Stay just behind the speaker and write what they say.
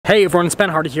Hey everyone, it's Ben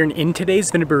Hardy here, and in today's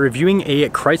video we're reviewing a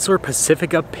Chrysler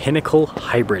Pacifica Pinnacle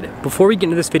Hybrid. Before we get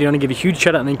into this video, I want to give a huge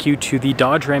shout out and thank you to the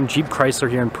Dodge Ram Jeep Chrysler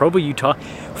here in Provo, Utah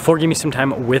for giving me some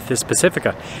time with this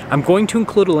Pacifica. I'm going to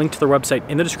include a link to the website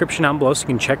in the description down below so you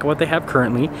can check out what they have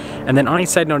currently. And then on a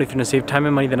side note, if you want to save time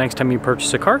and money the next time you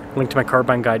purchase a car, link to my car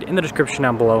buying guide in the description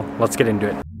down below. Let's get into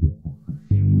it.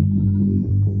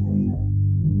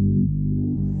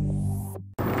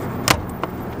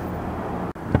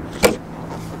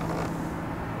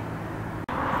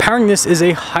 Powering this is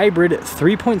a hybrid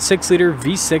 3.6 liter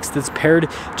V6 that's paired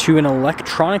to an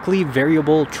electronically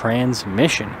variable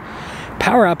transmission.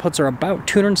 Power outputs are about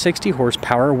 260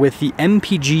 horsepower with the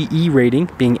MPG rating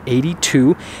being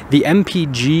 82. The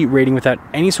MPG rating without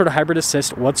any sort of hybrid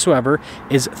assist whatsoever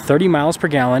is 30 miles per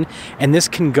gallon, and this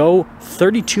can go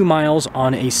 32 miles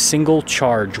on a single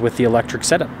charge with the electric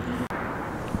setup.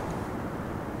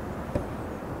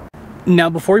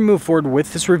 Now, before we move forward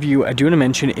with this review, I do want to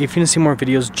mention, if you want to see more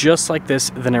videos just like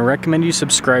this, then I recommend you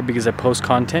subscribe because I post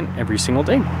content every single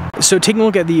day. So taking a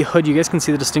look at the hood, you guys can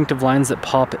see the distinctive lines that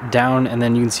pop down, and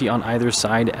then you can see on either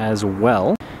side as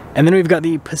well. And then we've got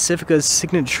the Pacifica's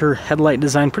signature headlight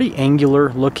design, pretty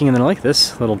angular looking, and then I like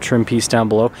this little trim piece down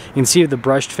below. You can see the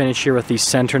brushed finish here with the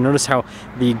center. Notice how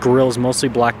the grille is mostly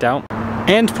blacked out.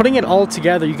 And putting it all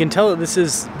together, you can tell that this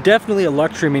is definitely a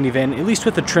luxury minivan, at least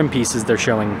with the trim pieces they're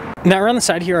showing. Now around the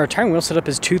side here, our tire and wheel setup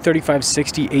is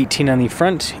 235/60/18 on the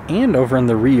front and over on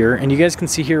the rear. And you guys can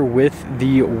see here with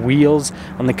the wheels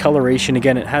on the coloration,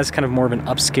 again, it has kind of more of an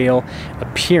upscale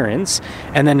appearance.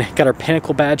 And then got our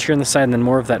Pinnacle badge here on the side, and then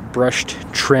more of that brushed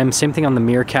trim. Same thing on the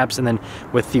mirror caps, and then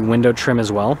with the window trim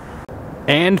as well.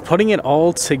 And putting it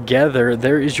all together,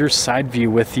 there is your side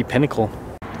view with the Pinnacle.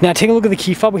 Now taking a look at the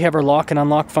key fob, we have our lock and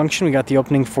unlock function. We got the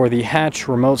opening for the hatch,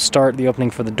 remote start, the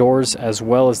opening for the doors, as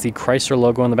well as the Chrysler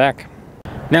logo on the back.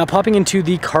 Now popping into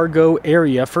the cargo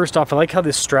area, first off, I like how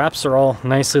the straps are all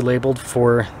nicely labeled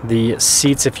for the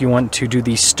seats if you want to do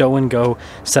the stow and go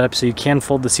setup, so you can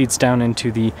fold the seats down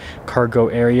into the cargo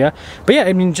area. But yeah,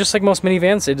 I mean, just like most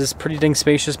minivans, it is pretty dang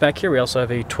spacious back here. We also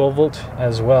have a 12 volt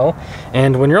as well.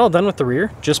 And when you're all done with the rear,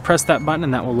 just press that button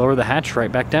and that will lower the hatch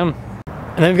right back down.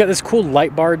 And then we've got this cool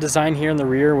light bar design here in the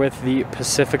rear with the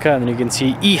Pacifica, and then you can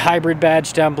see e-hybrid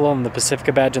badge down below and the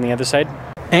Pacifica badge on the other side.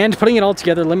 And putting it all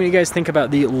together, let me know what you guys think about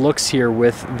the looks here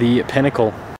with the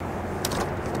Pinnacle.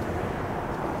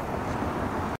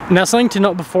 Now, something to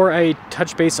note before I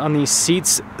touch base on the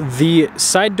seats, the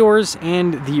side doors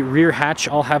and the rear hatch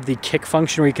all have the kick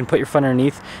function where you can put your foot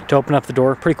underneath to open up the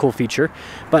door. Pretty cool feature.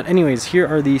 But anyways, here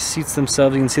are the seats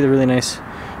themselves. You can see the really nice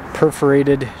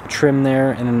perforated trim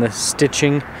there, and then the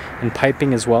stitching and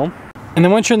piping as well. And then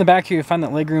once you're in the back here, you find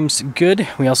that legroom's good.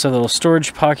 We also have a little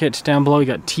storage pocket down below. We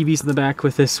got TVs in the back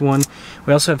with this one.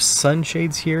 We also have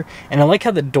sunshades here, and I like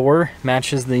how the door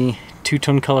matches the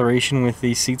two-tone coloration with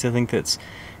the seats. I think that's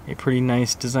a pretty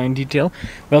nice design detail.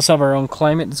 We also have our own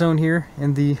climate zone here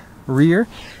in the rear,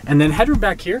 and then headroom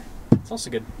back here, it's also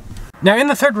good. Now in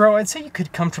the third row, I'd say you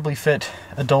could comfortably fit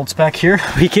adults back here.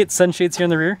 We get sunshades here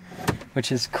in the rear,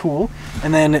 which is cool.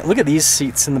 And then look at these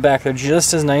seats in the back. They're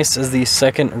just as nice as the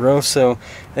second row, so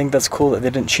I think that's cool that they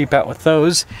didn't cheap out with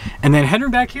those. And then headroom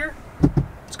back here,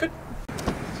 it's good.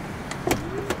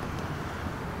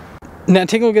 Now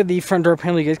taking a look at the front door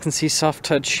panel, you guys can see soft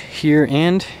touch here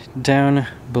and down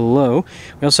below.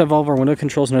 We also have all of our window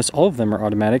controls. Notice all of them are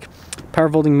automatic. Power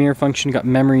folding mirror function, got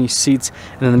memory seats,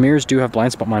 and then the mirrors do have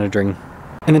blind spot monitoring.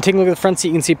 And then taking a look at the front seat,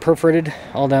 you can see perforated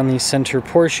all down the center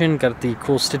portion. Got the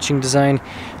cool stitching design.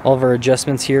 All of our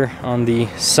adjustments here on the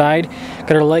side.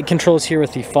 Got our light controls here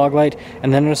with the fog light,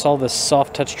 and then notice all the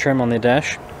soft touch trim on the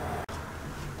dash.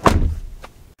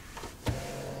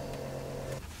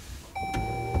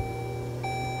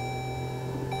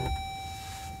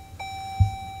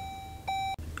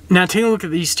 Now taking a look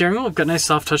at the steering wheel, we've got nice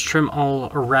soft touch trim all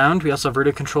around. We also have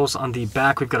radio controls on the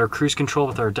back. We've got our cruise control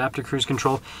with our adaptive cruise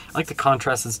control. I like the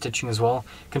contrasted stitching as well.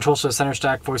 Controls for the center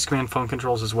stack, voice command, phone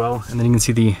controls as well. And then you can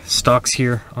see the stocks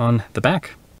here on the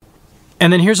back.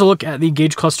 And then here's a look at the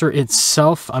gauge cluster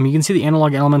itself. You can see the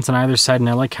analog elements on either side, and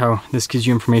I like how this gives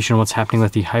you information on what's happening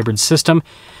with the hybrid system.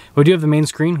 We do have the main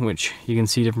screen, which you can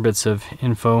see different bits of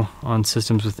info on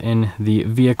systems within the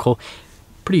vehicle.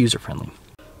 Pretty user-friendly.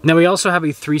 Now we also have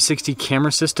a 360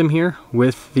 camera system here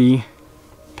with the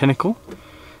Pinnacle,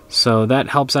 so that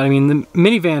helps out. I mean, the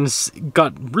minivan's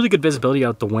got really good visibility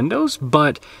out the windows,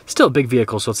 but still a big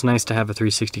vehicle, so it's nice to have a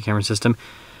 360 camera system.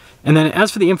 And then as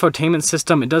for the infotainment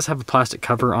system, it does have a plastic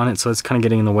cover on it, so it's kind of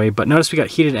getting in the way. But notice we got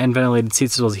heated and ventilated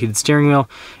seats as well as a heated steering wheel.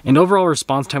 And overall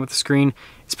response time with the screen,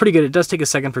 it's pretty good. It does take a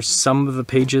second for some of the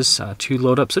pages to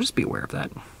load up, so just be aware of that.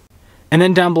 And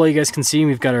then down below you guys can see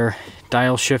we've got our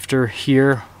dial shifter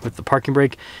here with the parking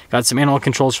brake. Got some analog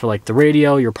controls for like the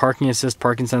radio, your parking assist,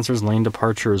 parking sensors, lane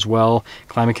departure as well.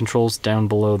 Climate controls down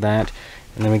below that.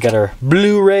 And then we got our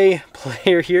Blu-ray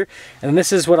player here. And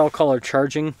this is what I'll call our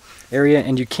charging area.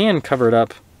 And you can cover it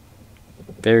up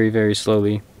very, very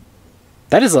slowly.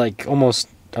 That is like almost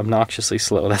obnoxiously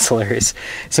slow. That's hilarious.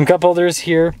 Some cup holders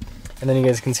here. And then you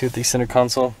guys can see with the center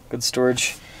console, good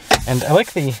storage. And I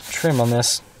like the trim on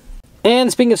this.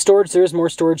 And speaking of storage, there is more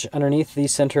storage underneath the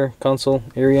center console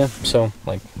area. So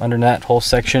like under that whole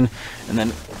section. And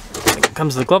then it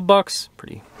comes the glove box,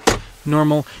 pretty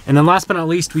normal. And then last but not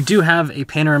least, we do have a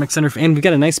panoramic sunroof, and we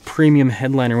got a nice premium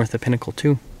headliner with the Pinnacle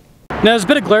too. Now there's a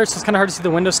bit of glare, so it's kind of hard to see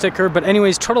the window sticker, but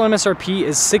anyways, total MSRP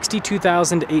is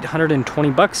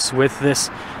 $62,820 with this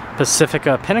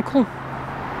Pacifica Pinnacle.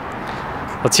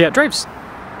 Let's see how it drives.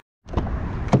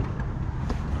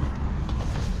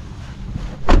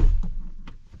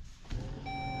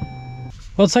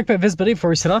 Well, let's talk about visibility before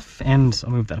we set off, and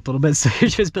I'll move that up a little bit. So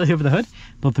here's visibility over the hood,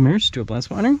 both the mirrors, dual blind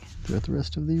monitoring throughout the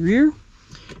rest of the rear,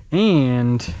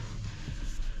 and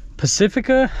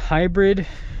Pacifica Hybrid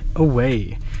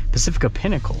Away, Pacifica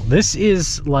Pinnacle. This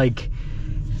is like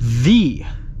the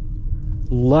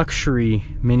luxury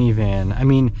minivan. I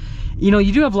mean, you know,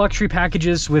 you do have luxury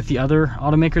packages with the other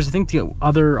automakers. I think the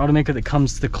other automaker that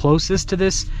comes the closest to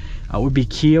this would be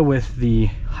Kia with the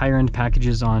higher end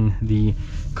packages on the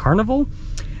Carnival.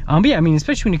 But yeah, I mean,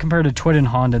 especially when you compare to Toyota and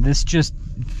Honda, this just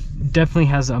definitely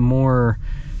has a more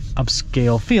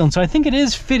upscale feel. And so I think it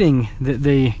is fitting that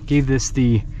they gave this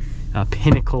the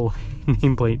Pinnacle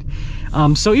nameplate.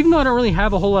 So even though I don't really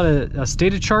have a whole lot of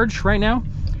state of charge right now,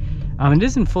 it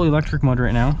is in fully electric mode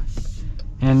right now.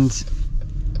 And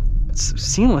it's a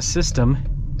seamless system.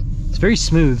 It's very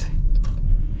smooth.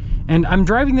 And I'm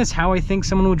driving this how I think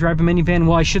someone would drive a minivan.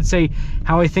 Well, I should say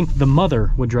how I think the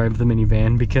mother would drive the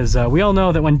minivan, because we all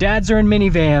know that when dads are in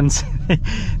minivans,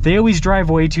 they always drive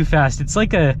way too fast. It's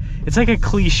like a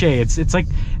cliche. It's like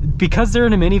because they're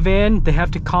in a minivan, they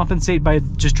have to compensate by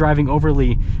just driving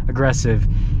overly aggressive.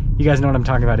 You guys know what I'm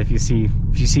talking about if you see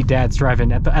dads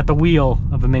driving at the wheel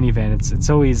of a minivan.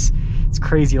 It's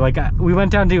crazy. Like we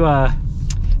went down to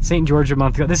St. George a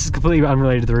month ago. This is completely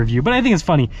unrelated to the review, but I think it's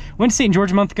funny. Went to St.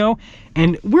 George a month ago,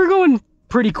 and we're going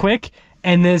pretty quick,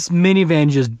 and this minivan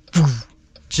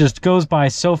just goes by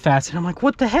so fast, and I'm like,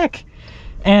 what the heck?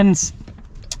 And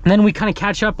then we kind of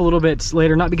catch up a little bit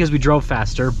later, not because we drove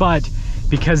faster, but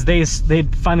because they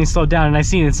finally slowed down, and I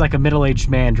seen it's like a middle-aged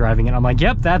man driving it. I'm like,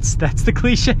 yep, that's the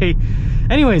cliche.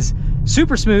 Anyways,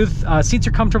 super smooth. Seats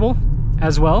are comfortable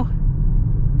as well,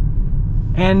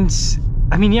 and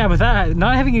I mean, yeah, with that,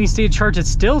 not having any state of charge, it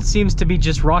still seems to be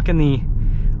just rocking the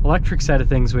electric side of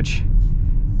things, which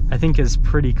I think is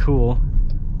pretty cool.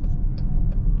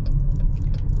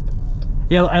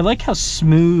 Yeah, I like how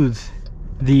smooth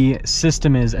the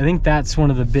system is. I think that's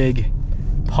one of the big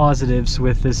positives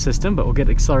with this system, but we'll get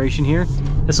acceleration here.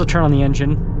 This will turn on the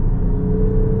engine.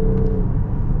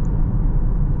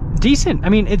 Decent. I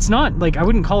mean, it's not like, I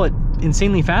wouldn't call it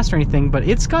insanely fast or anything, but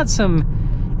it's got some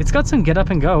get up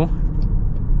and go.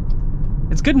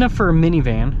 It's good enough for a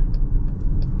minivan.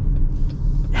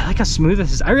 I like how smooth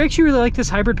this is. I actually really like this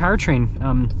hybrid powertrain.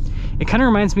 It kind of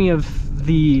reminds me of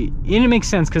and it makes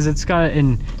sense because it's got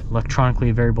an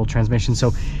electronically variable transmission.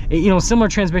 So, you know, similar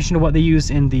transmission to what they use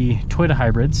in the Toyota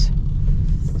hybrids.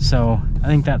 So I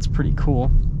think that's pretty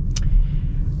cool.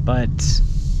 But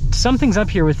to sum things up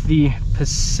here with the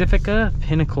Pacifica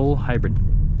Pinnacle Hybrid,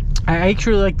 I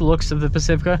actually like the looks of the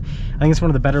Pacifica. I think it's one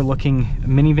of the better looking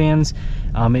minivans.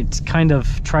 It kind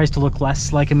of tries to look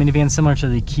less like a minivan, similar to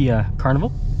the Kia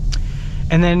Carnival.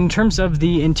 And then in terms of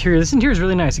the interior, this interior is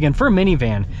really nice, again, for a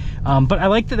minivan. But I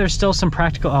like that there's still some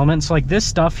practical elements, like this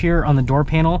stuff here on the door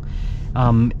panel.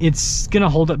 It's gonna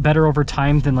hold up better over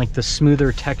time than like the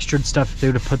smoother textured stuff if they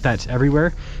would have put that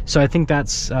everywhere. So I think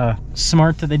that's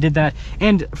smart that they did that.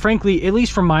 And frankly, at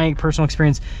least from my personal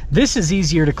experience, this is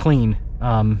easier to clean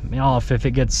off if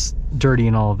it gets dirty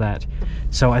and all of that.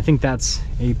 So I think that's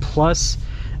a plus.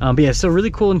 But yeah, so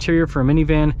really cool interior for a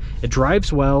minivan. It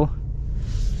drives well.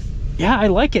 Yeah, I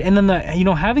like it. And then you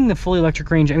know, having the fully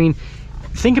electric range, I mean,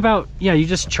 think about, yeah, you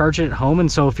just charge it at home,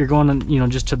 and so if you're going, you know,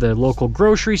 just to the local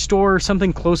grocery store or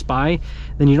something close by,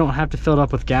 then you don't have to fill it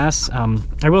up with gas.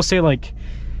 I will say, like,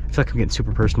 I feel like I'm getting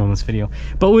super personal in this video,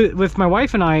 but with my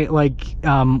wife and I, like,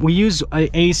 we use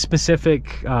a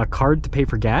specific card to pay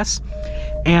for gas,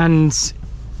 and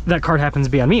that card happens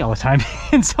to be on me all the time.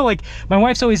 And so like my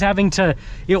wife's always having to,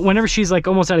 you know, whenever she's like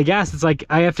almost out of gas, it's like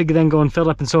I have to then go and fill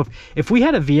it up. And so if we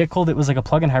had a vehicle that was like a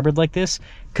plug-in hybrid like this,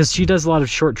 because she does a lot of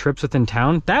short trips within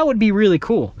town, that would be really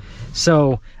cool.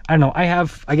 So I don't know,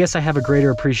 I guess I have a greater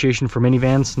appreciation for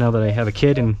minivans now that I have a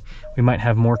kid, and we might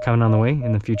have more coming on the way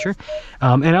in the future.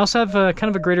 And I also have kind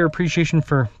of a greater appreciation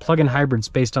for plug-in hybrids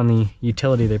based on the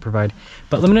utility they provide.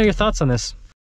 But let me know your thoughts on this.